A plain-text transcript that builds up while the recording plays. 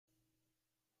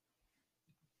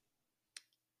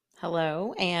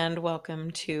Hello, and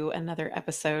welcome to another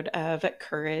episode of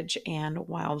Courage and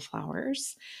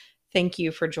Wildflowers. Thank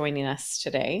you for joining us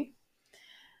today.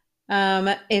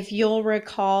 If you'll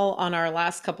recall, on our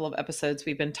last couple of episodes,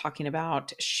 we've been talking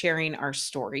about sharing our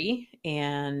story.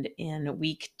 And in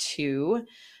week 2,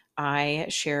 I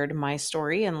shared my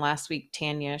story, and last week,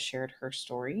 Tanya shared her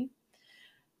story.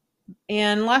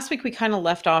 And last week, we kind of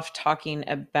left off talking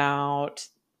about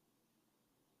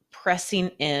pressing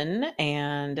in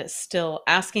and still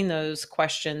asking those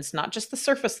questions, not just the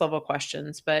surface level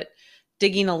questions, but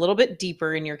digging a little bit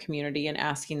deeper in your community and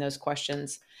asking those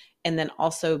questions. And then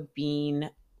also being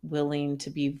willing to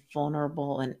be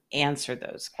vulnerable and answer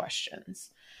those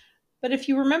questions. But if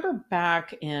you remember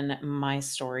back in my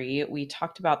story, we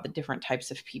talked about the different types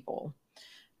of people,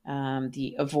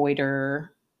 the avoider,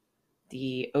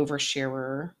 the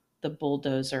oversharer, the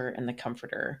bulldozer, and the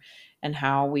comforter, and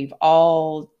how we've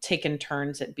all taken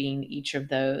turns at being each of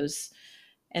those.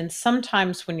 And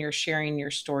sometimes when you're sharing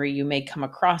your story, you may come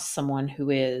across someone who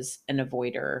is an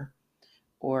avoider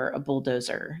or a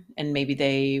bulldozer, and maybe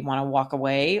they want to walk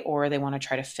away or they want to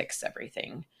try to fix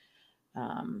everything.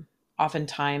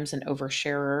 Oftentimes, an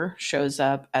oversharer shows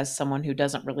up as someone who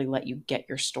doesn't really let you get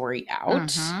your story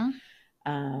out.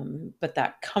 But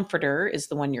that comforter is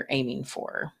the one you're aiming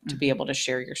for to be able to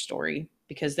share your story,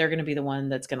 because they're going to be the one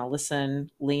that's going to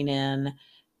listen, lean in,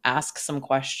 ask some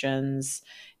questions,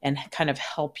 and kind of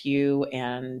help you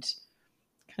and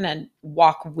kind of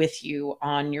walk with you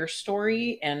on your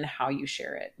story and how you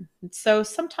share it. So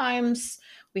sometimes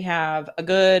we have a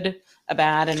good, a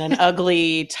bad, and an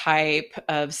ugly type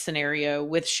of scenario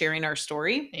with sharing our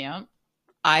story. Yeah.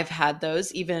 I've had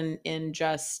those even in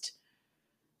just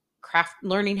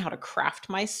learning how to craft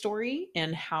my story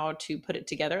and how to put it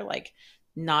together, like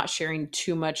not sharing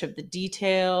too much of the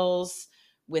details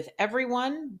with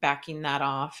everyone, backing that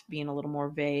off, being a little more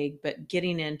vague, but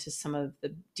getting into some of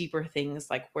the deeper things,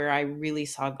 like where I really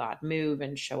saw God move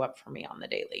and show up for me on the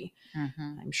daily.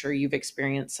 I'm sure you've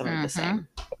experienced some of the same.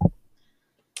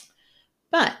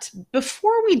 But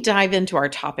before we dive into our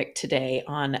topic today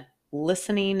on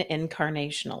listening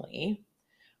incarnationally,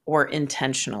 or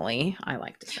intentionally, I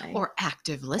like to say. Or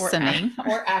active listening.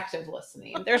 Or active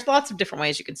listening. There's lots of different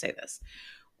ways you can say this.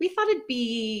 We thought it'd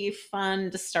be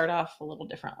fun to start off a little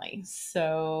differently.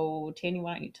 So, Tanya,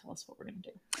 why don't you tell us what we're going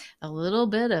to do? A little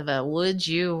bit of a would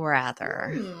you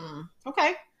rather.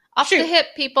 Okay. Off the hip,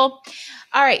 people.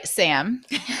 All right, Sam.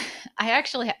 I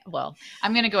actually,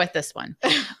 I'm going to go with this one.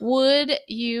 Would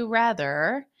you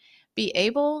rather be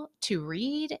able to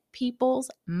read people's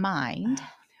mind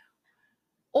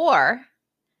or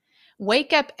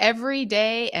wake up every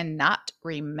day and not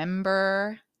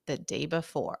remember the day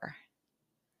before?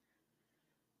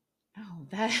 Oh,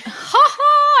 that.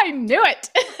 I knew it.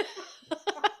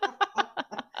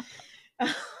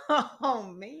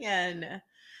 Oh, man.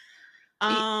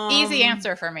 Easy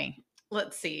answer for me.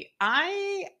 Let's see.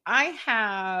 I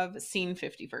have seen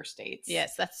 50 First Dates.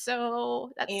 Yes, that's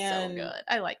so good.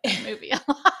 I like that movie a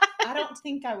lot. I don't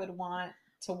think I would want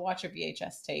to watch a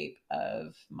VHS tape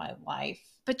of my life.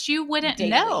 But you wouldn't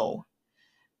daily. know.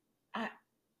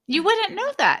 You wouldn't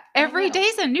know that. Every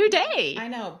day's a new day. I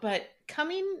know, but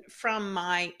coming from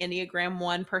my Enneagram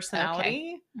 1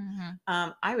 personality,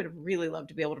 I would really love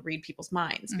to be able to read people's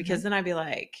minds, because then I'd be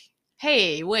like,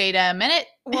 hey, wait a minute.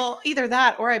 Well, either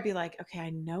that, or I'd be like, okay, I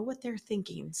know what they're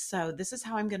thinking, so this is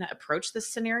how I'm going to approach this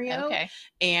scenario. Okay.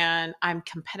 And I'm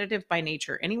competitive by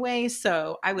nature anyway,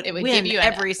 so I would win give you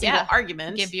every single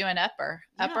argument. Give you an upper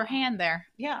hand there.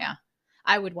 Yeah.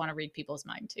 I would want to read people's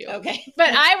mind too. Okay.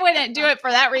 But I wouldn't do it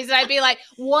for that reason. I'd be like,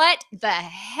 what the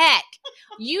heck?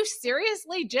 You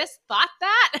seriously just thought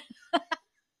that?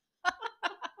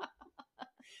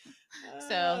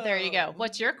 So there you go.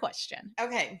 What's your question?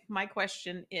 Okay. My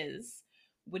question is,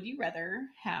 would you rather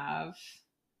have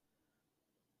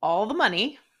all the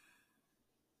money,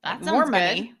 more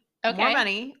money, okay, more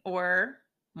money, or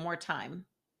more time?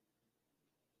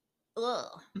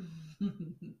 Ugh.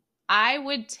 I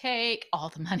would take all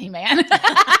the money, man.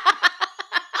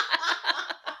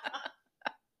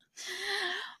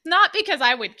 Not because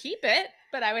I would keep it,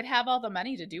 but I would have all the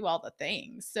money to do all the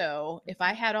things. So if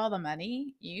I had all the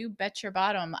money, you bet your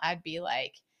bottom I'd be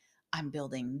like, I'm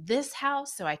building this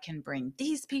house so I can bring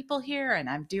these people here, and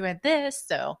I'm doing this.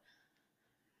 So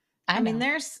I mean,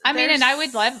 and I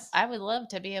would love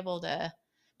to be able to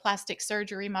plastic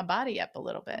surgery my body up a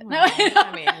little bit. Well,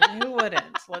 I mean, who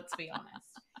wouldn't? Let's be honest.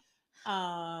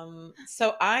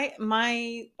 So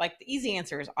the easy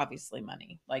answer is obviously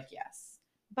money. Like, yes.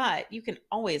 But you can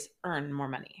always earn more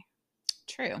money.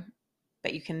 True.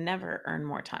 But you can never earn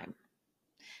more time.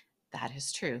 That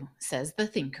is true, says the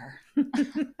thinker.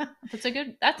 That's a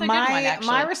good one, My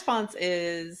actually. response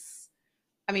is,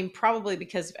 I mean, probably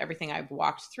because of everything I've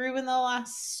walked through in the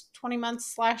last 20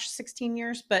 months / 16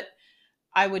 years, but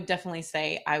I would definitely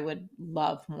say I would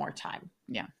love more time.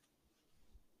 Yeah.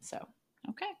 So,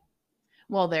 Okay.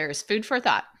 Well, there's food for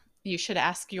thought. You should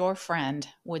ask your friend,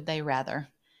 would they rather,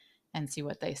 and see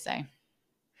what they say.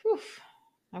 whew.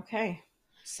 Okay.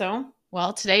 So,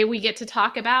 Well, today we get to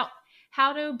talk about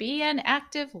how to be an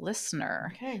active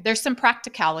listener. okay. There's some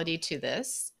practicality to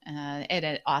this. And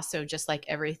it also, just like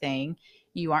everything,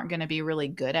 you aren't going to be really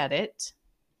good at it.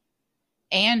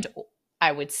 And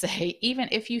I would say, even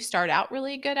if you start out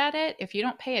really good at it, if you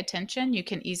don't pay attention, you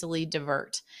can easily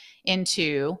divert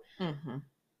into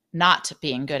not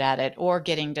being good at it, or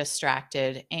getting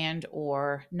distracted, and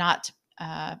or not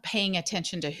paying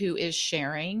attention to who is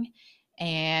sharing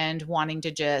and wanting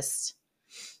to just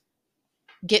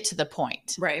get to the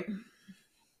point. Right.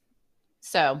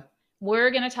 So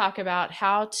we're going to talk about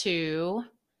how to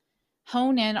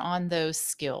hone in on those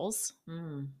skills,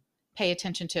 pay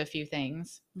attention to a few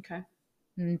things. Okay.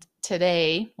 And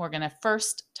today we're going to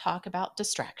first talk about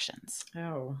distractions.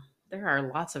 Oh, there are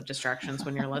lots of distractions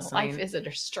when you're listening. Life is a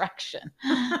distraction.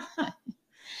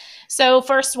 So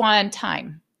first one,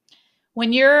 time.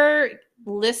 When you're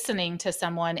listening to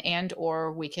someone, and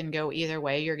or we can go either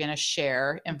way, you're going to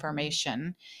share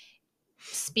information.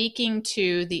 Speaking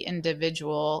to the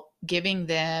individual, giving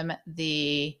them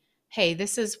the, hey,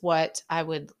 this is what I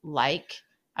would like.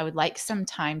 I would like some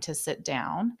time to sit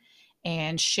down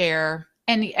and share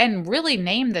and really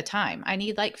name the time. I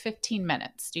need like 15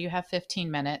 minutes. Do you have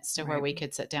 15 minutes to where we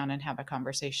could sit down and have a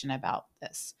conversation about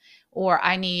this? Or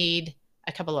I need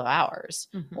a couple of hours,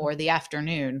 or the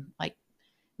afternoon. Like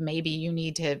maybe you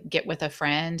need to get with a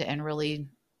friend and really,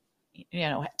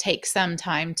 take some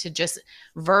time to just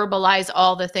verbalize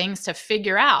all the things to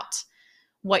figure out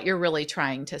what you're really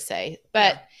trying to say.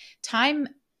 But time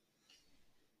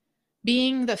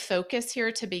being the focus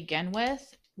here to begin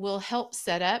with will help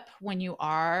set up when you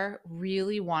are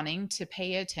really wanting to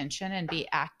pay attention and be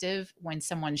active when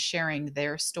someone's sharing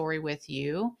their story with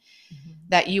you,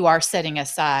 that you are setting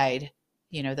aside,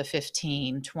 the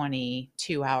 15, 20,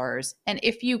 2 hours. And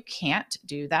if you can't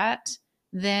do that,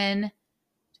 then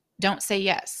don't say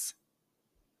yes.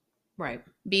 Right.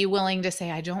 Be willing to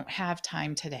say, I don't have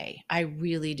time today. I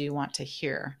really do want to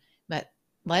hear, but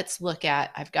let's look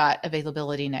at, I've got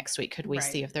availability next week. Could we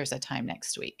see if there's a time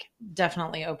next week?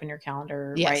 Definitely open your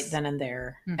calendar right then and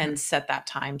there and set that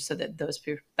time so that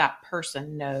that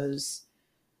person knows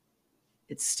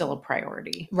it's still a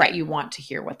priority. Right. You want to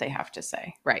hear what they have to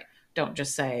say. Right. Don't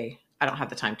just say, I don't have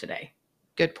the time today.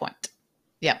 Good point.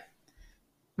 Yep.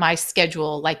 My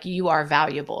schedule, like, you are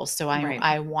valuable. So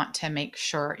I want to make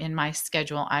sure in my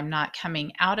schedule, I'm not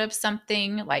coming out of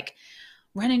something like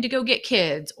running to go get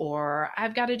kids, or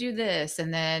I've got to do this.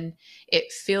 And then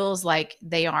it feels like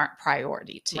they aren't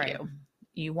priority to you.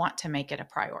 You want to make it a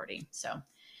priority. So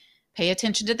pay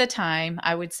attention to the time.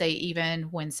 I would say even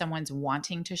when someone's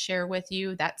wanting to share with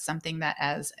you, that's something that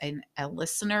as a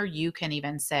listener, you can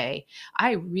even say,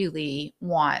 I really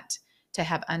want to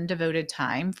have undevoted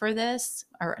time for this,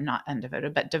 or not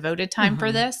undevoted, but devoted time for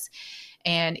this.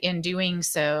 And in doing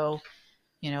so,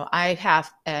 I have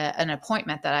an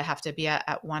appointment that I have to be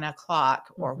at 1:00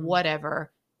 or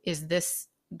whatever. Is this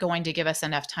going to give us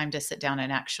enough time to sit down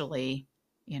and actually,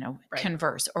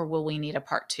 converse, or will we need a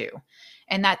part 2?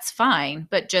 And that's fine,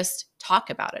 but just talk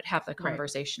about it. Have the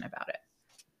conversation about it.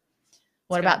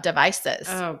 What about devices?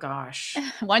 Oh gosh.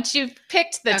 Once you've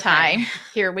picked the time,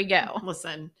 here we go.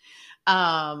 Listen.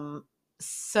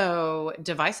 So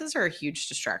devices are a huge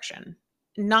distraction,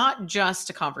 not just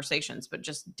to conversations, but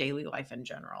just daily life in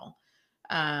general.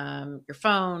 Your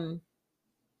phone,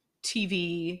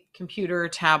 TV, computer,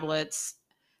 tablets,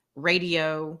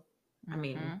 radio. I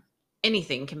mean,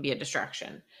 anything can be a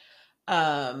distraction.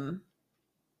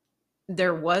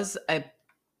 There was a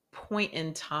point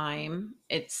in time,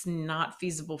 it's not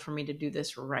feasible for me to do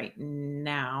this right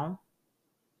now.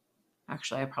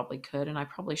 Actually, I probably could, and I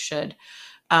probably should.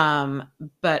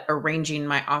 But arranging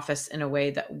my office in a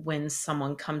way that when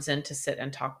someone comes in to sit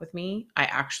and talk with me, I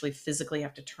actually physically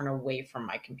have to turn away from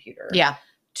my computer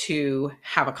to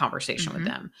have a conversation with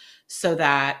them, so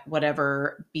that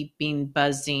whatever beeping,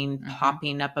 buzzing,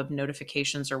 popping up of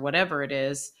notifications or whatever it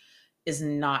is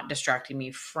not distracting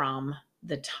me from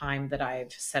the time that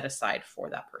I've set aside for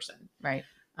that person. Right.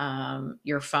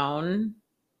 Your phone,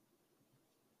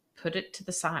 put it to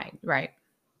the side. Right.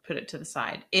 Put it to the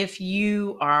side. If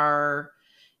you are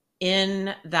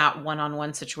in that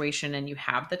one-on-one situation and you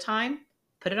have the time,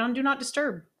 put it on Do Not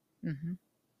Disturb.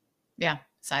 Yeah.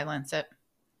 Silence it.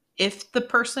 If the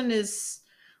person is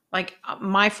like,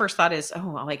 my first thought is,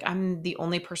 oh, like I'm the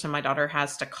only person my daughter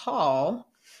has to call.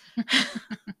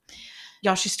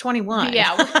 Y'all, she's 21.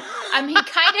 Yeah. I mean,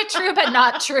 kind of true, but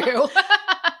not true.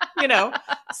 You know,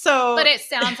 so. But it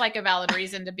sounds like a valid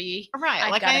reason to be. Right.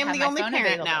 I've Like gotta I am have the my only phone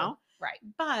parent available. now. Right.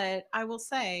 But I will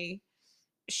say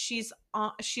she's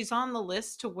on the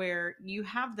list to where you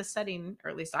have the setting,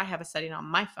 or at least I have a setting on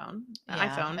my phone,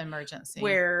 iPhone, Emergency.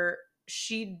 where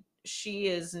she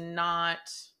is not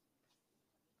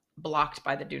blocked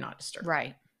by the do not disturb.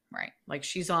 Right. Right. Like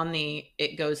she's on the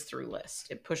it goes through list.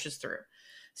 It pushes through.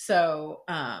 So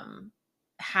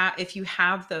if you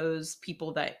have those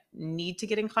people that need to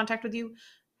get in contact with you,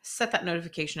 set that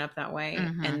notification up that way,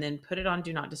 and then put it on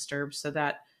do not disturb, so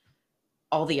that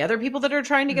all the other people that are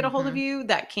trying to get a hold of you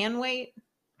that can wait.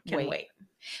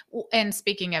 And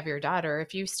speaking of your daughter,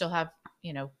 if you still have,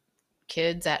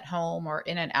 kids at home or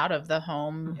in and out of the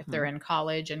home, if they're in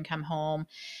college and come home,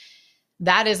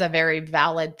 that is a very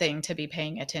valid thing to be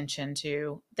paying attention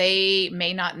to. They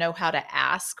may not know how to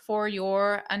ask for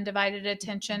your undivided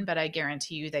attention, but I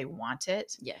guarantee you they want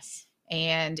it. Yes.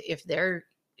 And if they're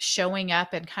showing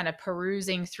up and kind of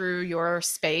perusing through your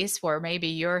space where maybe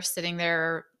you're sitting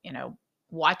there,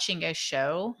 watching a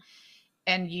show,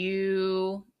 and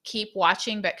you keep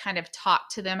watching but kind of talk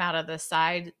to them out of the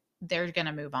side, they're going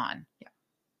to move on. Yeah.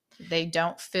 They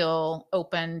don't feel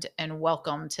opened and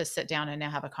welcome to sit down and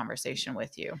now have a conversation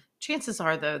with you. Chances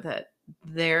are, though, that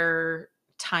their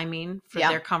timing for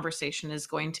their conversation is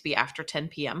going to be after 10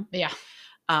 p.m. Yeah.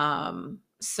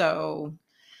 So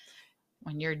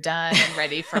when you're done and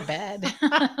ready for bed,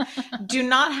 do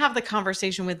not have the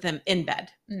conversation with them in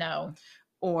bed. No.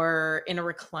 Or in a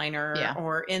recliner,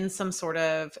 or in some sort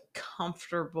of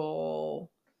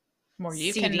comfortable where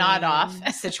you can nod off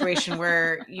situation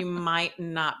where you might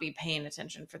not be paying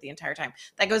attention for the entire time.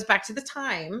 That goes back to the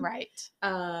time. Right.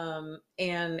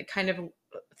 And kind of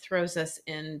throws us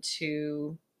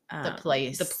into the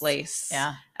place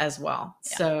as well.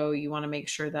 Yeah. So you want to make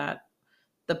sure that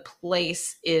the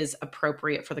place is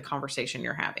appropriate for the conversation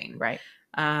you're having. Right.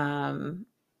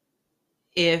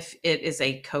 If it is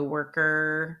a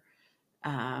coworker,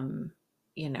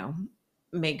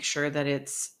 make sure that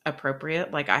it's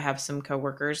appropriate. Like I have some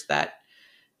coworkers that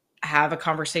have a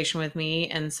conversation with me,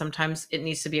 and sometimes it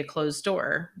needs to be a closed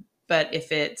door. But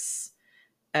if it's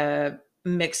a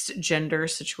mixed gender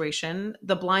situation,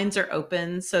 the blinds are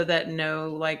open so that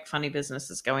no like funny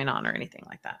business is going on or anything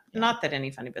like that. Yeah. Not that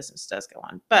any funny business does go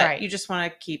on, but you just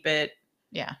want to keep it.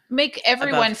 Yeah. Make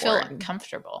everyone feel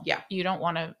comfortable. Yeah. You don't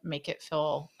want to make it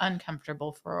feel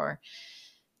uncomfortable for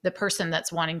the person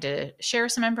that's wanting to share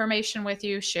some information with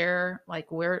you.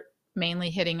 Like we're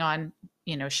mainly hitting on,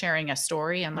 sharing a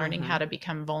story and learning how to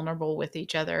become vulnerable with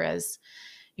each other as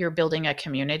you're building a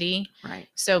community. Right.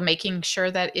 So making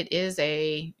sure that it is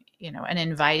an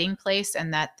inviting place,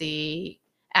 and that the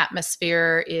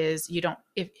atmosphere is,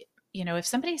 if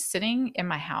somebody's sitting in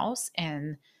my house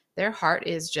and their heart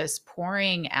is just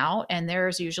pouring out, and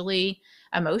there's usually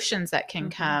emotions that can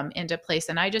come into place.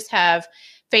 And I just have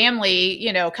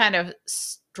family, kind of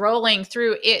strolling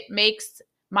through. It makes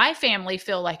my family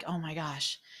feel like, oh my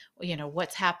gosh,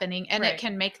 what's happening? And it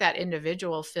can make that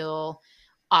individual feel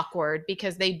awkward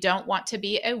because they don't want to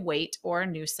be a weight or a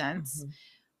nuisance.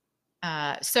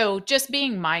 So just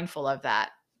being mindful of that.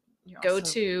 Go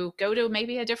to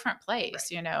maybe a different place,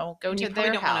 go to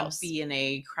their house. Want to be in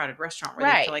a crowded restaurant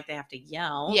where they feel like they have to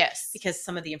yell. Yes. Because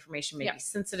some of the information may be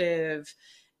sensitive.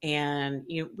 And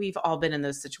we've all been in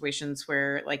those situations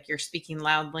where like you're speaking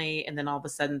loudly and then all of a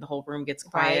sudden the whole room gets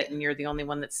quiet and you're the only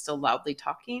one that's still loudly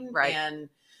talking. Right. And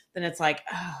then it's like,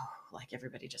 oh, like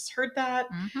everybody just heard that.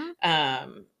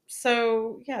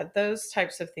 So yeah, those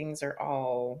types of things are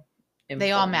all important.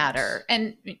 They all matter.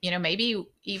 And, maybe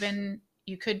even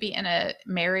you could be in a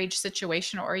marriage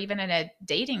situation or even in a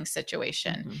dating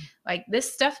situation. Like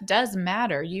this stuff does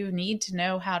matter. You need to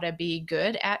know how to be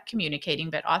good at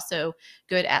communicating, but also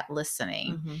good at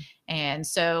listening. And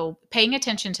so paying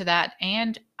attention to that.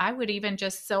 And I would even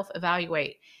just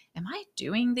self-evaluate. Am I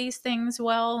doing these things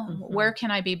well? Where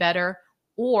can I be better?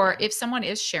 Or if someone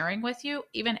is sharing with you,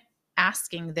 even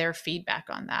asking their feedback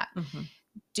on that.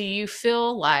 Do you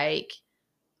feel like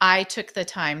I took the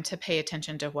time to pay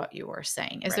attention to what you were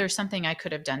saying? Is there something I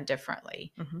could have done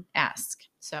differently? Ask.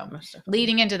 So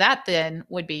leading into that then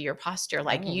would be your posture.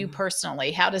 Like you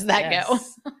personally, how does that go?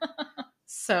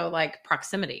 So like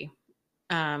proximity.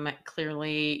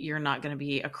 Clearly you're not going to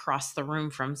be across the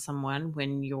room from someone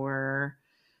when you're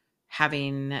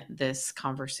having this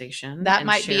conversation. That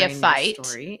might be a fight.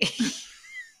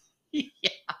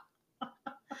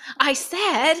 I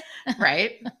said.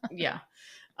 Right? Yeah.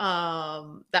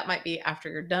 That might be after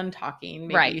you're done talking.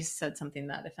 Maybe Right. you said something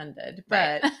that offended,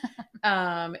 Right.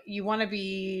 but you want to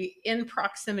be in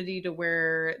proximity to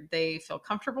where they feel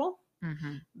comfortable,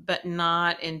 Mm-hmm. but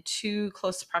not in too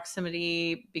close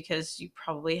proximity, because you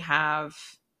probably have,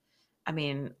 I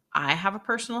mean, I have a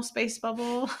personal space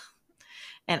bubble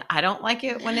and I don't like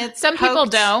it when it's Some people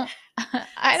poked. don't.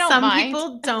 I don't Some mind.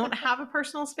 people don't have a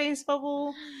personal space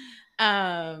bubble.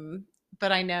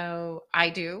 But I know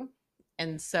I do.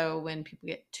 And so when people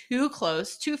get too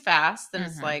close, too fast, then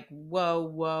it's Mhm. like, whoa,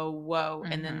 whoa, whoa.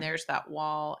 And then Mhm. there's that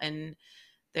wall, and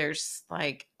there's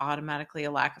like automatically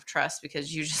a lack of trust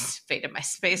because you just invaded my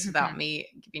space without Mhm. me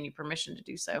giving you permission to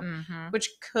do so, Mhm. which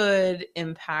could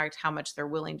impact how much they're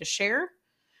willing to share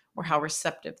or how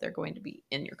receptive they're going to be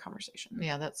in your conversation.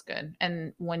 Yeah, that's good.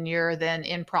 And when you're then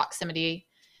in proximity,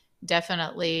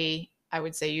 definitely I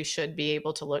would say you should be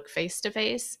able to look face to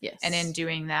face. Yes. And in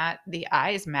doing that, the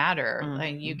eyes matter.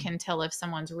 Like you Mhm. can tell if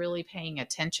someone's really paying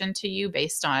attention to you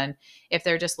based on if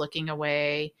they're just looking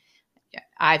away. Yeah,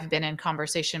 I've been in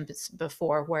conversations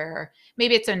before where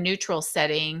maybe it's a neutral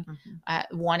setting.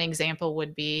 Mhm. One example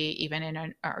would be even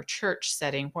in our church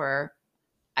setting where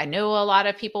I know a lot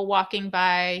of people walking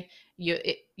by.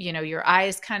 You know, your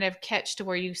eyes kind of catch to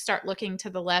where you start looking to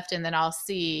the left, and then I'll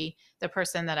see the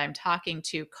person that I'm talking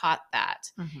to caught that,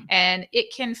 Mhm. and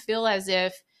it can feel as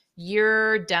if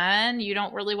you're done. You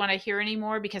don't really want to hear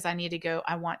anymore because I need to go.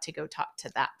 I want to go talk to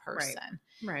that person.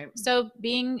 Right. So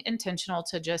being intentional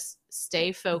to just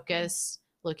stay focused,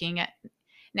 looking at.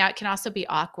 Now it can also be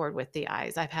awkward with the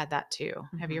eyes. I've had that too.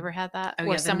 Have you Mhm. ever had that? Oh,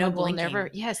 Where yeah, the no someone will never,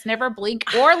 blinking. never blink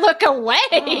or look away.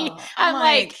 Oh, I'm I'm like,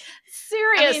 like,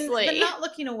 I mean, the seriously. not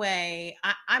looking away,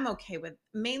 I'm okay with,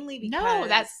 mainly No,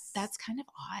 because that's kind of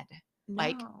odd.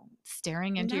 Like no,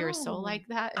 staring into your soul no, like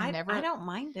that and I never. don't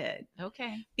mind it,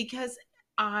 Okay. because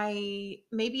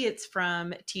maybe it's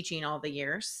from teaching all the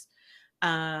years,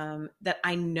 that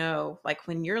I know, like,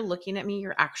 when you're looking at me,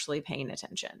 you're actually paying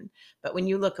attention. But when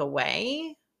you look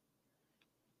away,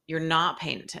 you're not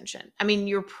paying attention. I mean,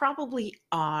 you probably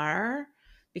are,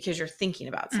 because you're thinking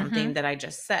about something Mm-hmm. that I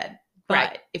just said. But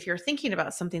Right. if you're thinking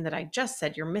about something that I just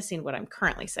said, you're missing what I'm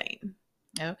currently saying.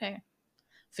 Okay.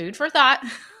 Food for thought.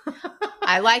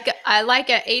 I like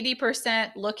a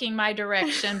 80% looking my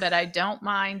direction, but I don't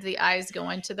mind the eyes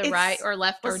going to the right or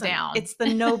left or Listen, down. it's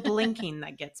the no blinking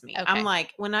that gets me. I'm Okay.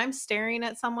 like, when I'm staring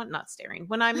at someone, not staring,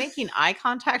 when I'm making eye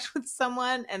contact with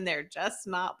someone and they're just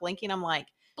not blinking, I'm like,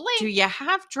 do Blink, you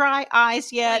have dry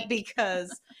eyes yet? blink,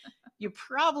 Because you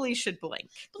probably should blink,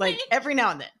 like blink. every now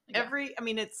and then. Yeah, I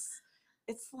mean, it's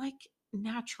like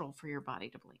natural for your body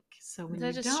to blink. So when you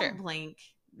that is true. don't blink,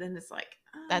 then it's like,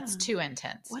 That's too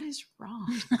intense. what is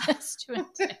wrong? That's too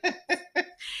intense. Oh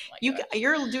my gosh.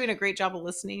 You're doing a great job of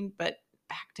listening, but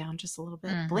back down just a little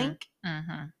bit. Mhm, Blink.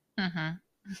 mhm, mhm.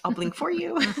 I'll blink for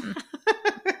you. Mhm.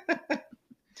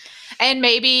 And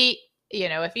maybe,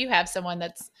 if you have someone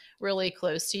that's really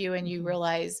close to you and you Mhm.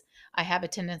 realize I have a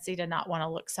tendency to not want to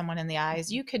look someone in the eyes,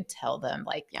 Mhm. you could tell them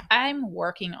like Yeah. I'm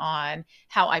working on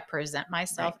how I present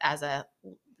myself Right. as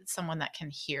someone that can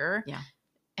hear Yeah.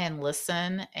 and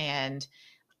listen, and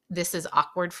this is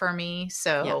awkward for me,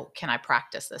 so Yeah. can I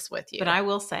practice this with you? But I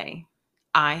will say,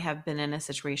 I have been in a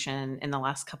situation in the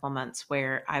last couple months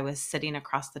where I was sitting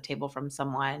across the table from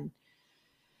someone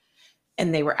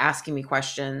and they were asking me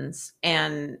questions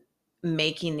and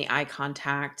making the eye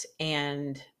contact.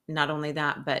 And not only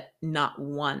that, but not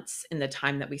once in the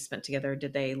time that we spent together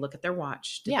did they look at their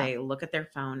watch, did Yeah. they look at their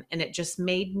phone. And it just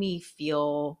made me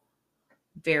feel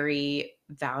very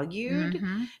valued.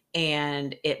 Mhm.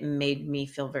 And it made me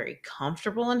feel very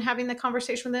comfortable in having the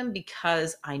conversation with them,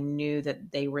 because I knew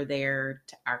that they were there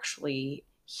to actually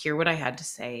hear what I had to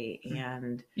say.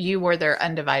 And You were their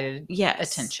undivided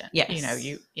yes, attention. yes,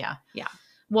 Yeah. yeah.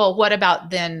 Well, what about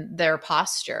then their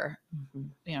posture?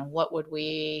 Mhm. What would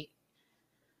we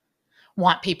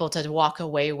want people to walk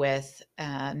away with,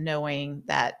 knowing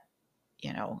that,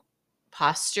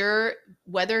 posture,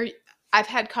 whether I've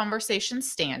had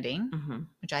conversations standing, Mhm.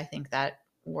 which I think that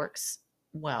works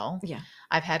well. Yeah.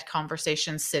 I've had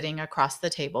conversations sitting across the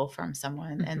table from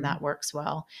someone, Mhm. and that works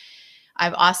well.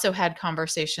 I've also had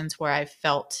conversations where I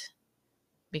felt,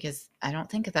 because I don't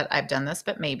think that I've done this,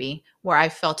 but maybe, where I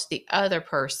felt the other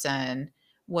person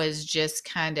was just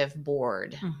kind of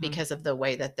bored Mhm. because of the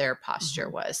way that their posture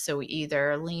Mhm. was. So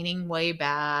either leaning way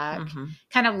back, Mhm.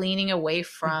 kind of leaning away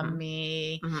from Mhm.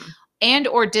 me, Mhm. and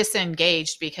or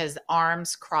disengaged because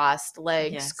arms crossed,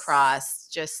 legs Yes.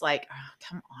 crossed, just like, oh,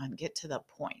 come on, get to the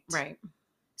point. Right.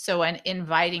 So an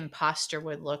inviting posture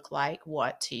would look like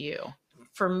what to you?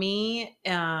 For me,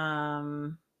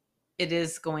 it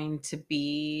is going to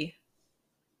be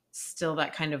still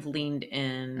that kind of leaned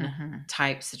in Mhm.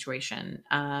 type situation.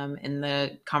 In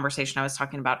the conversation I was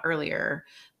talking about earlier,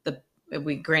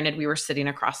 we were sitting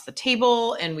across the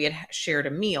table and we had shared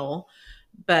a meal,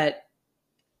 but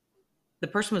the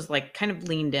person was like kind of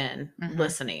leaned in, Mhm.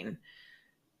 listening.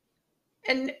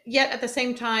 And yet at the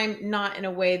same time, not in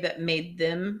a way that made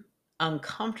them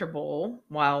uncomfortable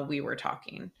while we were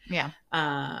talking. Yeah.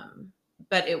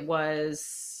 But it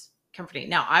was comforting.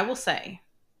 Now, I will say,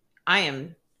 I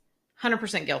am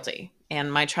 100% guilty.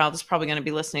 And my child is probably going to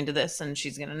be listening to this and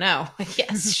she's going to know,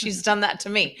 yes, she's done that to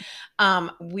me.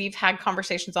 We've had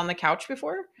conversations on the couch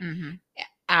before Mhm.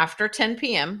 after 10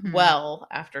 p.m., Mhm. well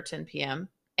after 10 p.m.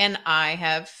 And I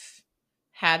have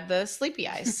had the sleepy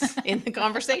eyes in the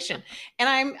conversation.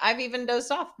 And I've even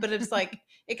dozed off, but it's like,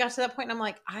 it got to that point and I'm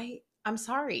like, I'm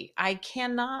sorry. I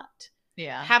cannot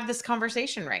Yeah. have this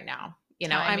conversation right now. You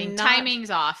know, I'm not,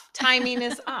 timing's off. timing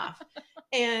is off.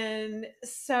 And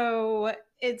so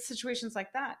it's situations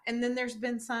like that. And then there's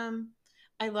been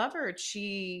I love her.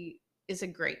 She is a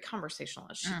great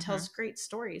conversationalist. She tells great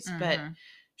stories, but Mhm.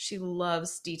 she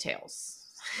loves details.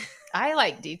 I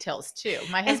like details too.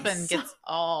 My And husband so- gets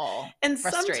all And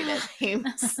frustrated.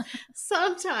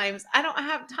 sometimes I don't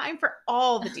have time for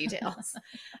all the details.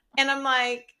 And I'm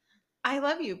like, I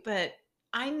love you, but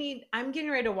I'm getting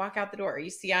ready to walk out the door. You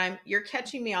see, you're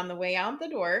catching me on the way out the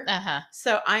door. Uh-huh.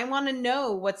 So I want to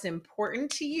know what's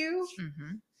important to you,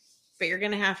 Mhm. but you're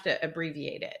going to have to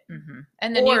abbreviate it. Mhm.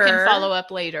 And then you can Or follow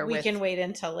up later We with can wait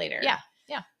until later. Yeah.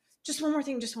 Yeah. Just one more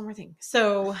thing, just one more thing.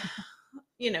 So,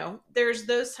 there's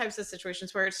those types of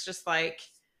situations where it's just like,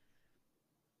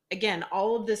 again,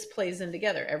 all of this plays in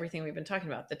together. Everything we've been talking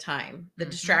about, the time, the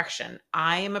distraction.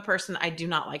 I am a person, I do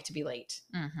not like to be late.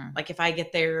 Mhm. Like if I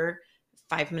get there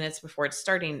 5 minutes before it's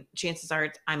starting, chances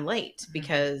are I'm late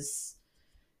because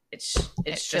it's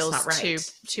It just feels not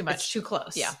right. too much. It's too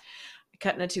close. Yeah.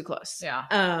 Cutting it too close. Yeah.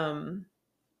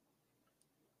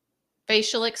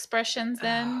 Facial expressions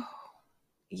then?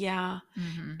 Yeah.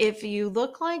 Mhm. If you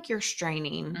look like you're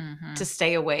straining Mhm. to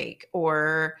stay awake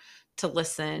or to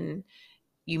listen,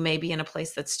 you may be in a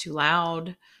place that's too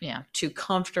loud, Yeah. too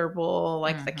comfortable,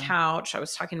 like the couch I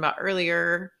was talking about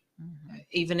earlier. Mhm.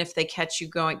 Even if they catch you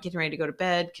getting ready to go to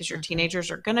bed, because your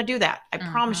teenagers are going to do that. I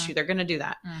promise you, they're going to do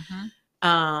that.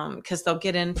 Because they'll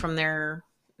get in from their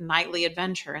nightly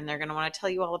adventure and they're going to want to tell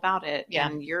you all about it. Yeah.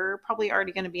 And you're probably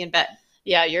already going to be in bed.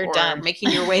 Yeah, you're or done.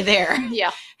 making your way there.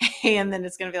 Yeah. And then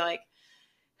it's going to be like,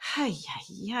 hi,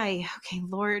 okay,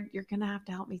 Lord, you're going to have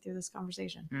to help me through this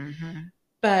conversation. Mhm.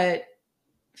 But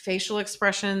facial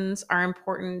expressions are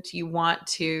important. You want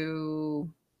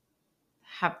to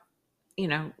have,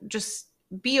 just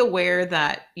be aware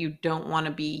that you don't want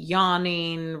to be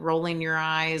yawning, rolling your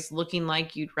eyes, looking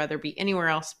like you'd rather be anywhere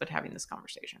else but having this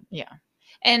conversation. Yeah.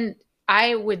 And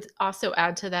I would also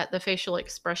add to that the facial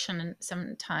expression. And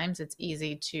sometimes it's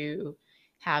easy to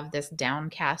have this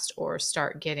downcast or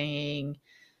start getting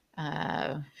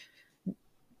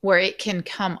where it can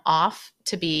come off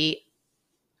to be,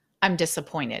 I'm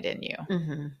disappointed in you,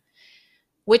 Mm-hmm.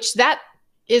 which that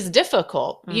is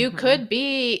difficult. You Mhm. could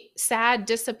be sad,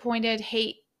 disappointed,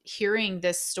 hate hearing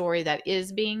this story that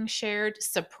is being shared,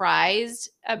 surprised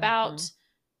about,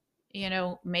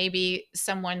 maybe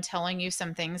someone telling you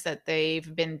some things that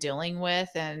they've been dealing with.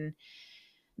 And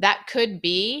that could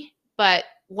be, but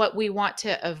what we want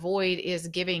to avoid is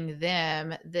giving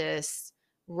them this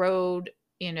road,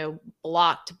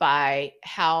 blocked by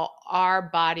how our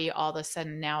body all of a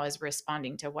sudden now is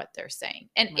responding to what they're saying.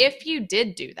 And Right. if you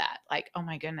did do that, like, oh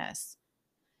my goodness,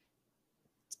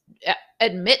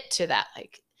 admit to that,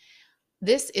 like,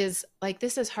 this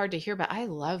is hard to hear, but I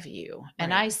love you.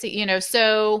 And Right. I see,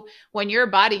 so when your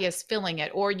body is feeling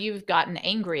it, or you've gotten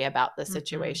angry about the Mhm.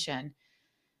 situation,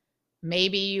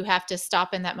 maybe you have to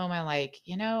stop in that moment, like,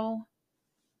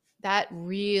 that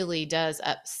really does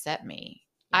upset me.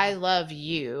 Yeah. I love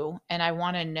you and I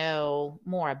want to know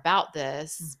more about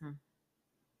this. Mhm.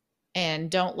 And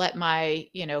don't let my,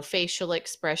 facial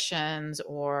expressions,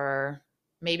 or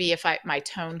maybe if my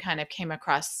tone kind of came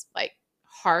across like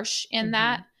harsh in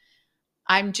that,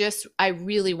 I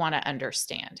really want to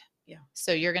understand. Yeah.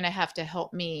 So you're going to have to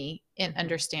help me in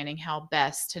understanding how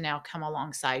best to now come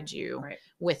alongside you Right.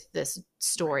 with this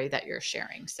story that you're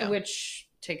sharing. So, which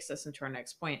takes us into our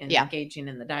next point in Yeah. engaging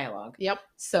in the dialogue. Yep.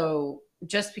 So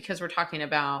just because we're talking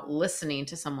about listening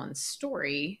to someone's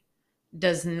story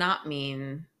does not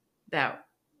mean that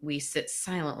we sit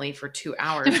silently for 2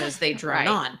 hours as they drone Right.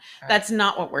 on. Right. That's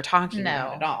not what we're talking No.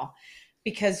 about at all.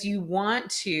 Because you want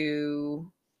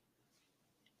to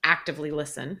actively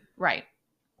listen. Right.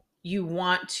 you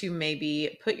want to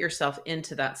maybe put yourself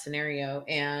into that scenario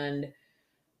and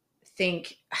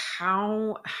think,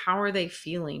 how are they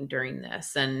feeling during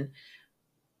this? And,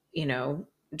 you know,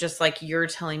 just like you're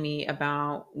telling me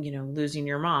about, losing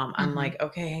your mom, I'm Mhm. like,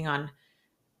 okay, hang on.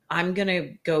 I'm going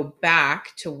to go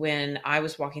back to when I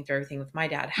was walking through everything with my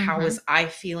dad. How Mhm. was I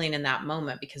feeling in that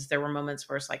moment? Because there were moments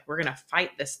where it's like, we're going to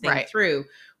fight this thing Right. through.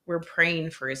 We're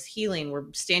praying for his healing.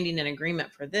 We're standing in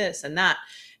agreement for this and that.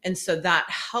 And so that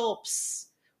helps,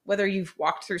 whether you've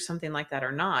walked through something like that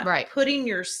or not. Right. Putting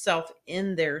yourself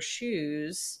in their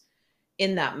shoes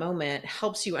in that moment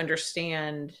helps you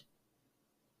understand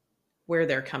where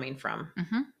they're coming from,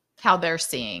 Mhm. How they're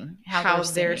seeing it.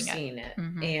 it.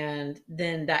 Mhm. And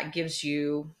then that gives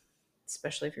you,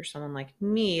 especially if you're someone like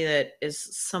me that is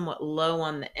somewhat low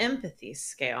on the empathy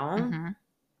scale, Mhm.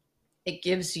 it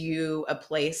gives you a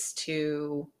place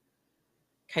to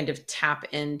kind of tap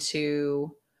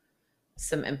into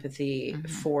some empathy Mhm.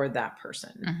 for that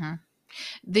person. Mhm.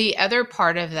 The other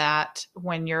part of that,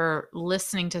 when you're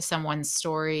listening to someone's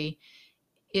story,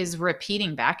 is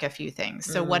repeating back a few things.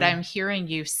 So what Mm, I'm hearing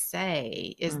you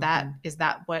say is that mhm. is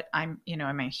that what am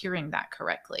I hearing that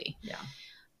correctly? Yeah.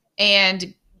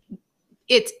 And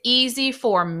it's easy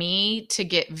for me to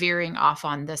get veering off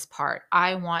on this part.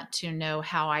 I want to know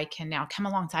how I can now come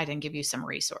alongside and give you some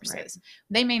Right. resources.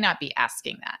 They may not be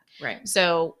asking that. Right.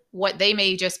 So, what they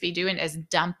may just be doing is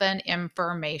dumping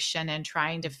information and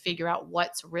trying to figure out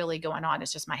what's really going on.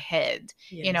 It's just my head,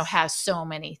 Yes. has so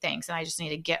many things, and I just need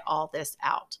to get all this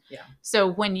out. Yeah. So,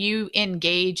 when you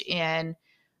engage in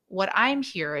what I'm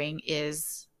hearing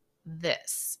is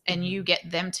this, and you Mhm. get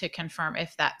them to confirm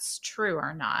if that's true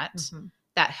or not, Mhm.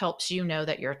 that helps you know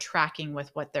that you're tracking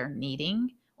with what they're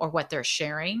needing or what they're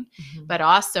sharing. Mhm. But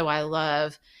also, I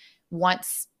love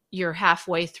once you're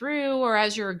halfway through or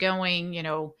as you're going,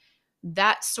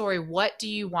 that story, what do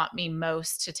you want me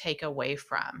most to take away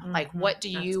from? Like, Mhm. what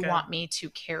do That's you good. want me to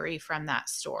carry from that Yeah.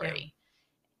 story?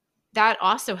 That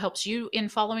also helps you in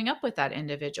following up with that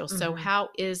individual. So, Mhm. how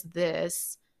is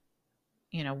this,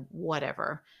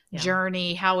 whatever Yeah.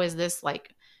 journey? How is this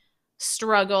like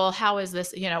struggle? How is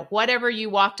this, whatever you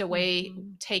walked away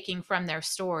Mhm. taking from their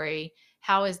story?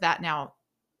 How is that now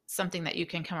something that you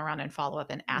can come around and follow up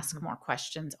and ask Mhm. more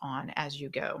questions on as you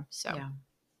go? So, Yeah.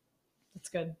 That's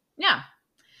good. yeah.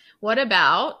 What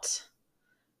about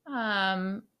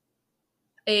um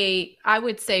I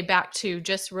would say back to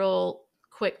just real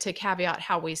quick to caveat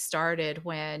how we started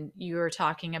when you were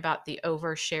talking about the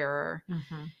oversharer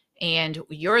Mhm. and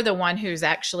you're the one who's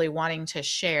actually wanting to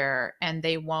share and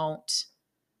they won't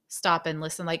stop and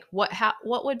listen. Like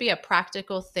what would be a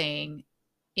practical thing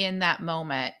in that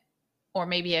moment, or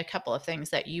maybe a couple of things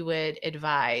that you would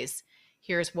advise?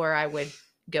 Here's where I would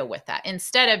go with that,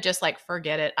 instead of just like,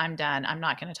 forget it, I'm done, I'm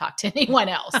not going to talk to anyone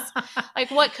else. Like,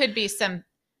 what could be some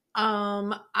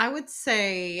I would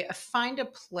say find a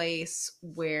place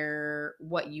where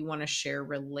what you want to share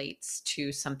relates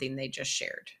to something they just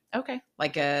shared, okay.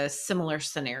 like a similar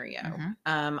scenario.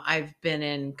 Hmm. I've been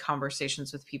in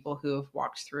conversations with people who have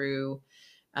walked through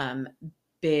um,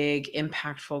 big,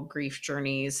 impactful grief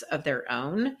journeys of their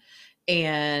own.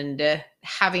 And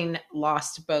having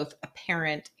lost both a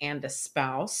parent and a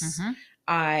spouse, Hmm.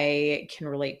 I can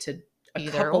relate to a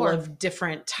Either couple or. of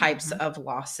different types Hmm. of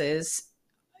losses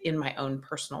in my own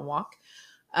personal walk.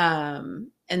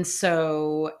 And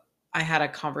so I had a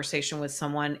conversation with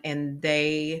someone and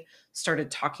they started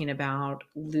talking about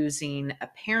losing a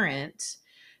parent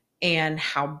and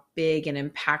how big and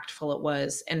impactful it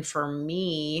was. And for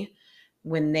me,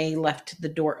 when they left the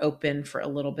door open for a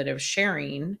little bit of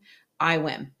sharing, I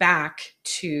went back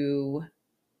to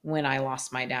when I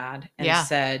lost my dad and Yeah.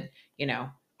 said,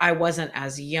 I wasn't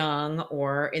as young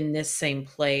or in this same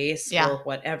place Yeah. or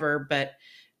whatever, but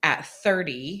at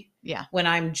 30, Yeah. when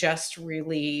I'm just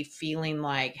really feeling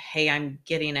like, hey, I'm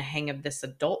getting a hang of this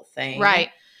adult thing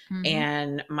Right. Hmm.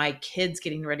 and my kid's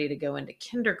getting ready to go into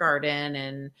kindergarten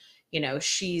and,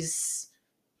 she's,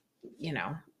 you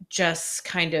know, just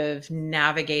kind of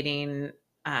navigating,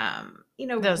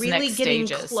 Those really next getting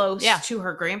stages. close Yeah. to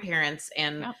her grandparents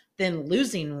and Yep. then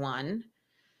losing one.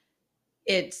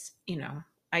 It's,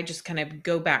 I just kind of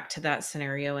go back to that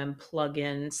scenario and plug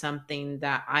in something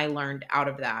that I learned out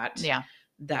of that Yeah.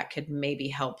 that could maybe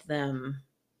help them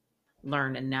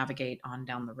learn and navigate on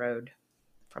down the road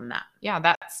from that. Yeah.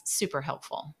 That's super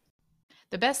helpful.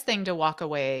 The best thing to walk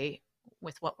away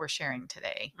with what we're sharing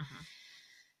today, Mhm.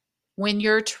 when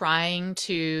you're trying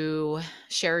to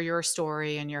share your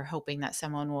story and you're hoping that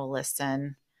someone will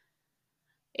listen,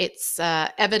 it's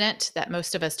evident that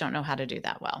most of us don't know how to do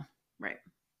that well. Right.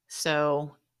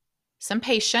 So, some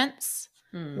patience,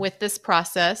 Mm. with this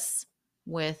process,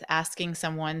 with asking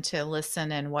someone to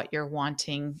listen and what you're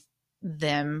wanting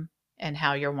them and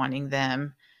how you're wanting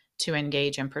them to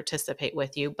engage and participate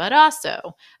with you, but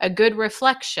also a good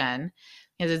reflection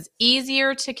is it's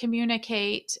easier to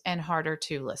communicate and harder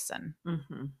to listen.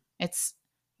 Mm-hmm. It's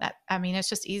that, I mean, it's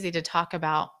just easy to talk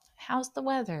about how's the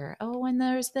weather? Oh, and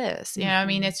there's this, you know, I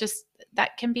mean, Mhm. it's just,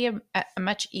 that can be a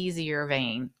much easier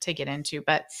vein to get into,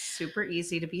 but Super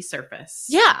easy to be surface.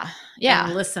 yeah.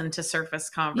 And listen to surface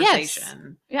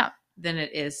conversation Yeah. than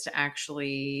it is to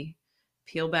actually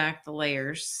peel back the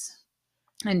layers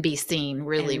And be seen,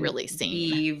 really, and really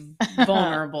seen. be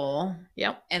vulnerable.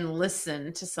 Yep. And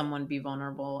listen to someone be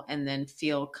vulnerable and then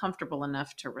feel comfortable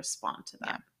enough to respond to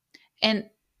that. And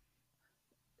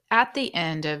at the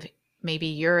end of maybe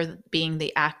you're being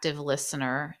the active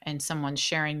listener and someone's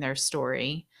sharing their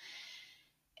story,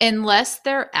 unless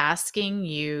they're asking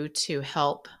you to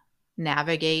help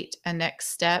navigate a next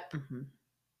step, Mhm.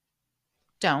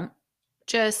 don't.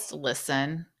 Just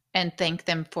listen and thank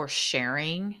them for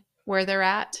sharing where they're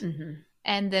at. Mhm.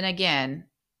 And then again,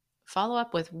 follow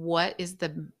up with what is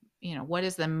the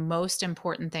most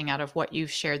important thing out of what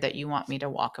you've shared that you want me to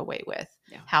walk away with?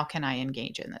 Yeah. How can I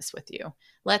engage in this with you?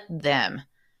 Let them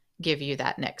give you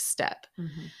that next step.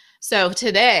 Mhm. So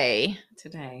today,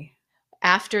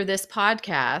 after this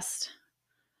podcast,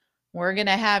 we're going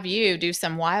to have you do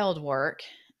some wild work,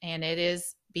 and it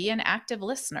is be an active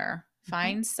listener.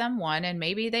 Find someone, and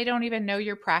maybe they don't even know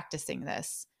you're practicing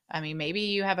this. I mean, maybe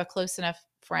you have a close enough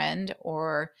friend,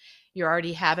 or you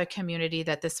already have a community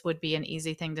that this would be an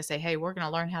easy thing to say, hey, we're going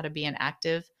to learn how to be an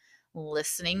active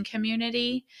listening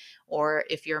community. Or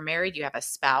if you're married, you have a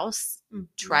spouse,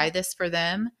 try this for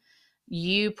them.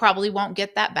 You probably won't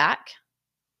get that back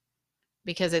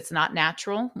because it's not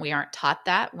natural. We aren't taught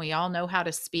that. We all know how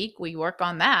to speak. We work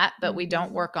on that, but we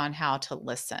don't work on how to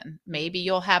listen. Maybe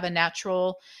you'll have a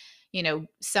natural,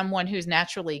 someone who's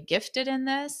naturally gifted in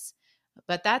this,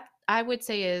 but that I would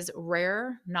say is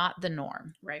rare, not the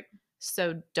norm. Right.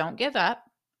 So don't give up.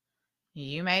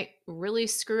 You may really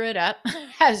screw it up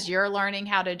as you're learning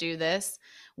how to do this.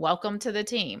 Welcome to the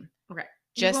team. Right.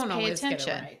 Just pay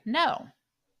attention. Right. No.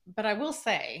 But I will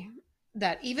say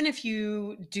that even if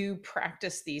you do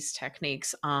practice these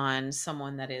techniques on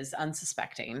someone that is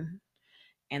unsuspecting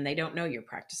and they don't know you're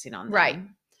practicing on them, right,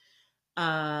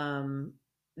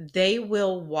 they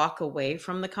will walk away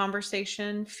from the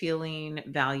conversation feeling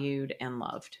valued and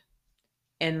loved.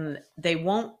 And they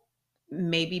won't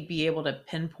maybe be able to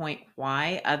pinpoint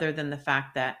why, other than the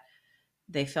fact that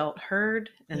they felt heard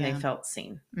and they felt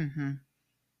seen. Mm-hmm.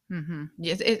 Mm-hmm.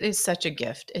 It is such a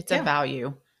gift. It's a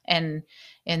value. And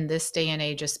in this day and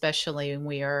age, especially when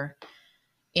we are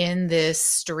in this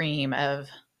stream of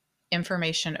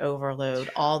information overload,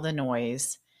 all the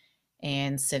noise,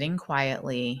 and sitting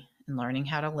quietly and learning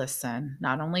how to listen,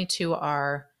 not only to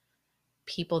our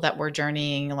people that we're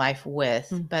journeying life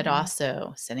with, but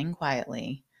also sitting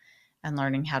quietly and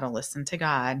learning how to listen to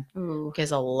God.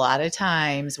 Because a lot of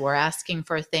times we're asking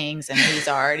for things and He's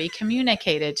already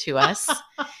communicated to us.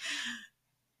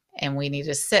 And we need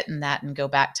to sit in that and go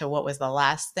back to what was the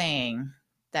last thing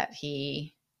that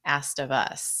He asked of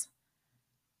us.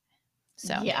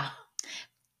 So,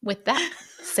 with that,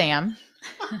 Sam,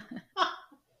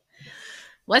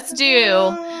 let's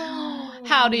do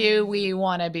how do we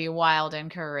want to be wild and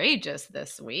courageous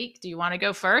this week? Do you want to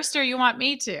go first or you want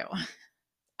me to?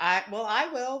 I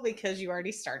will, because you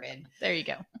already started. There you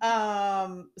go.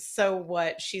 So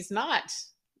what she's not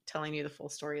telling you the full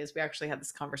story is we actually had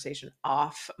this conversation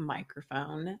off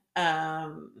microphone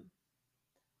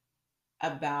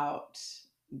about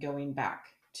going back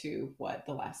to what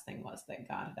the last thing was that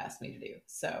God had asked me to do.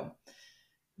 So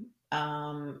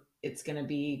it's going to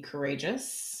be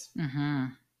courageous.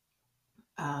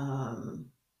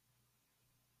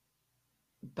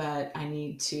 But I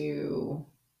need to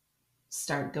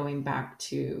start going back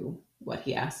to what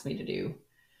He asked me to do,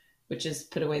 which is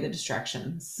put away the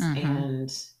distractions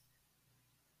and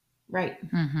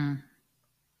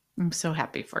I'm so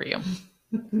happy for you.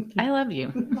 I love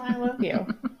you. I love you.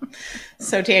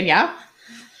 So Tanya,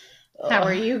 how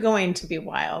are you going to be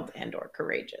wild and or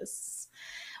courageous?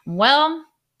 Well,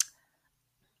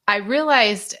 I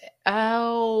realized,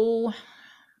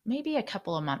 maybe a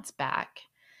couple of months back,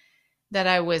 that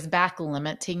I was back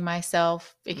limiting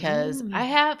myself because I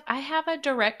have a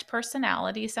direct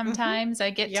personality sometimes.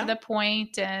 I get to the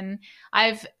point and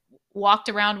I've walked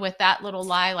around with that little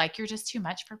lie, like, you're just too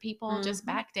much for people, just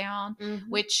back down,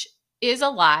 which is a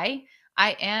lie.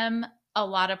 I am a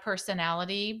lot of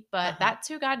personality, but that's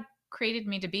who God created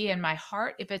me to be in my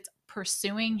heart. If it's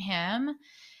pursuing Him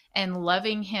and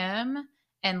loving Him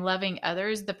and loving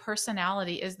others, the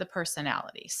personality is the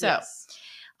personality. So Yes.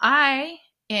 I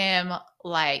am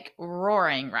like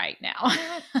roaring right now.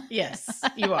 Yes,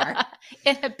 you are.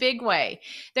 In a big way.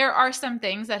 There are some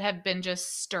things that have been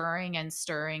just stirring and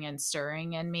stirring and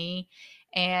stirring in me.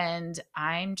 And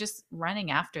I'm just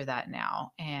running after that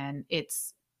now. And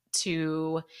it's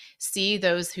to see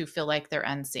those who feel like they're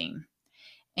unseen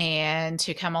and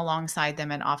to come alongside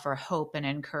them and offer hope and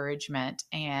encouragement,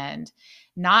 and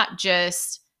not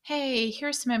just, hey,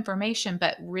 here's some information,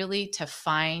 but really to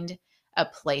find a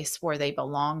place where they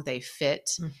belong, they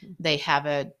fit, they have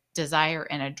a desire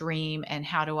and a dream, and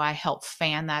how do I help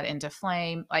fan that into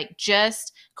flame? Like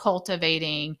just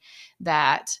cultivating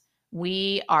that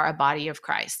we are a body of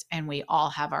Christ and we all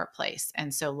have our place.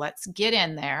 And so let's get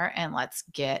in there and let's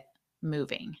get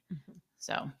moving.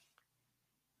 So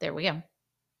there we go.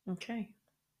 Okay.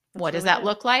 That's What does really that good.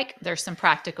 look like? There's some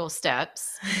practical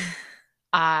steps.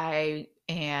 I've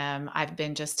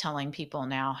been just telling people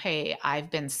now, hey,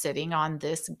 I've been sitting on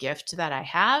this gift that I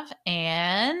have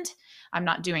and I'm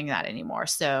not doing that anymore.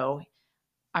 So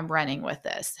I'm running with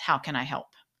this. How can I help?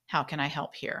 How can I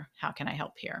help here? How can I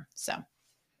help here? So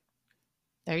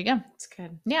there you go. That's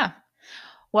good. Yeah.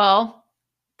 Well,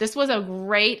 this was a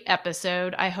great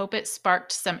episode. I hope it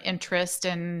sparked some interest,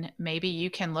 and maybe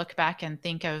you can look back and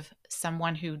think of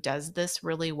someone who does this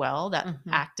really well, that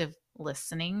active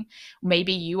listening.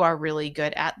 Maybe you are really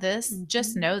good at this.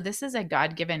 Just know this is a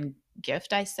God-given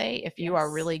gift, I say, if you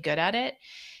are really good at it.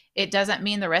 It doesn't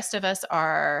mean the rest of us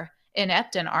are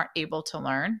inept and aren't able to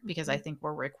learn, because I think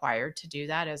we're required to do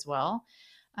that as well.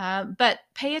 But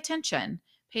pay attention.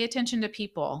 Pay attention to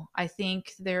people. I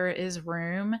think there is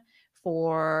room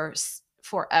for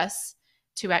us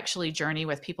to actually journey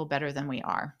with people better than we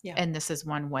are. Yeah. And this is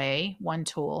one way, one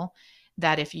tool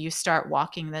that if you start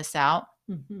walking this out,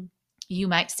 you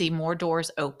might see more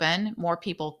doors open, more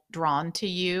people drawn to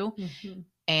you.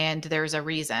 And there's a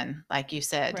reason, like you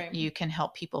said, you can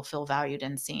help people feel valued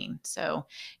and seen. So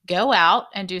go out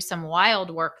and do some wild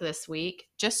work this week.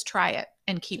 Just try it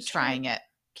and keep trying it.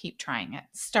 Keep trying it.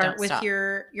 Start with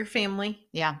your family.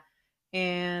 Yeah.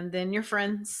 And then your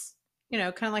friends,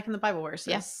 kind of like in the Bible where it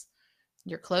says, yes,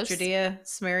 you're close. Judea,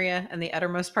 Samaria, and the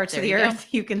uttermost parts of the earth.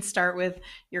 You can start with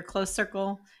your close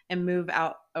circle and move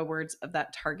outwards of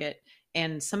that target.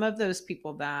 And some of those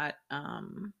people that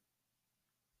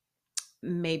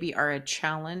maybe are a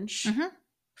challenge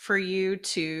for you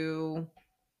to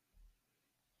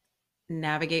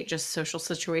navigate just social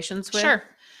situations with. Sure.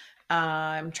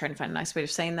 I'm trying to find a nice way of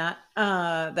saying that.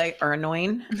 They are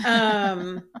annoying.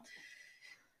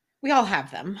 We all have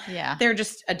them. Yeah. They're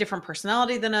just a different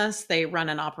personality than us. They run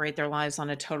and operate their lives on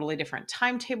a totally different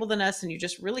timetable than us. And you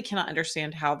just really cannot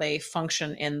understand how they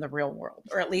function in the real world.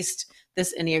 Or at least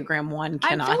this Enneagram 1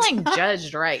 cannot. I'm feeling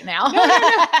judged right now. No,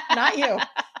 not you.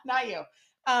 Not you.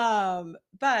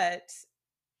 But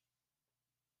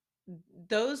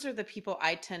those are the people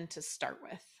I tend to start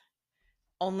with.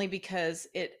 Only because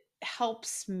it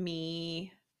helps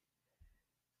me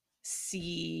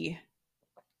see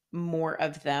more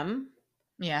of them.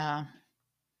 Yeah.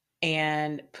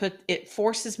 And it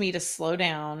forces me to slow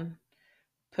down,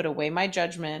 put away my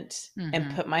judgment,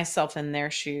 and put myself in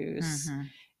their shoes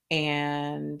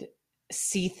and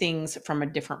see things from a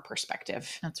different perspective.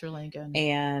 That's really good.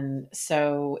 And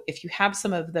so if you have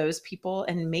some of those people,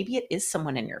 and maybe it is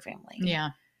someone in your family.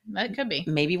 Yeah. That could be.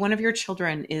 Maybe one of your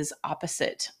children is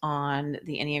opposite on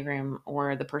the Enneagram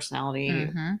or the personality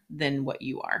than what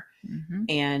you are.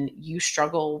 And you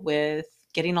struggle with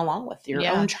getting along with your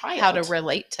own child. How to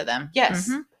relate to them.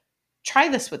 Yes. Try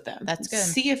this with them. That's good.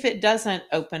 See if it doesn't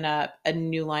open up a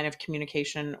new line of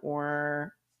communication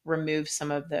or remove some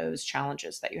of those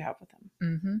challenges that you have with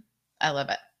them. I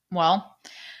love it. Well,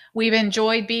 we've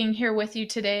enjoyed being here with you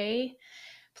today.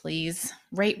 Please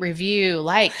rate, review,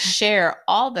 like, share,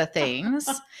 all the things.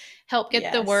 Help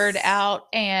get the word out,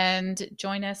 and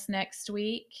join us next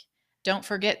week. Don't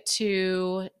forget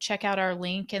to check out our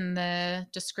link in the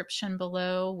description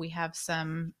below. We have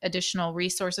some additional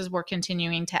resources we're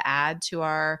continuing to add to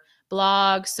our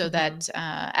blog so that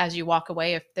as you walk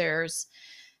away, if there's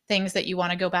things that you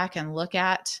want to go back and look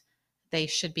at, they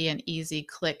should be an easy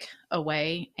click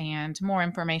away, and more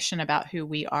information about who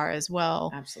we are as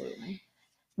well. Absolutely.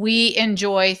 We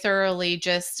enjoy thoroughly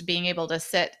just being able to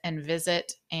sit and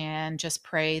visit and just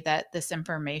pray that this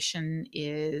information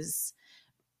is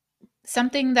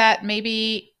something that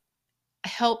maybe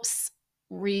helps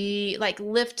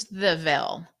lift the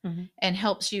veil and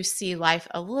helps you see life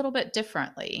a little bit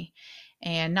differently.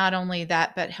 And not only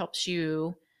that, but helps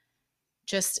you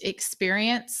just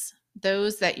experience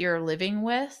those that you're living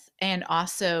with, and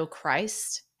also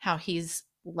Christ, how he's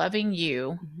loving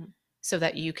you Mhm. so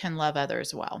that you can love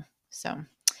others well. So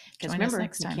Because join us remember,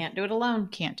 next you time. can't do it alone.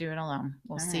 Can't do it alone.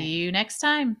 We'll All see right. you next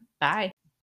time. Bye.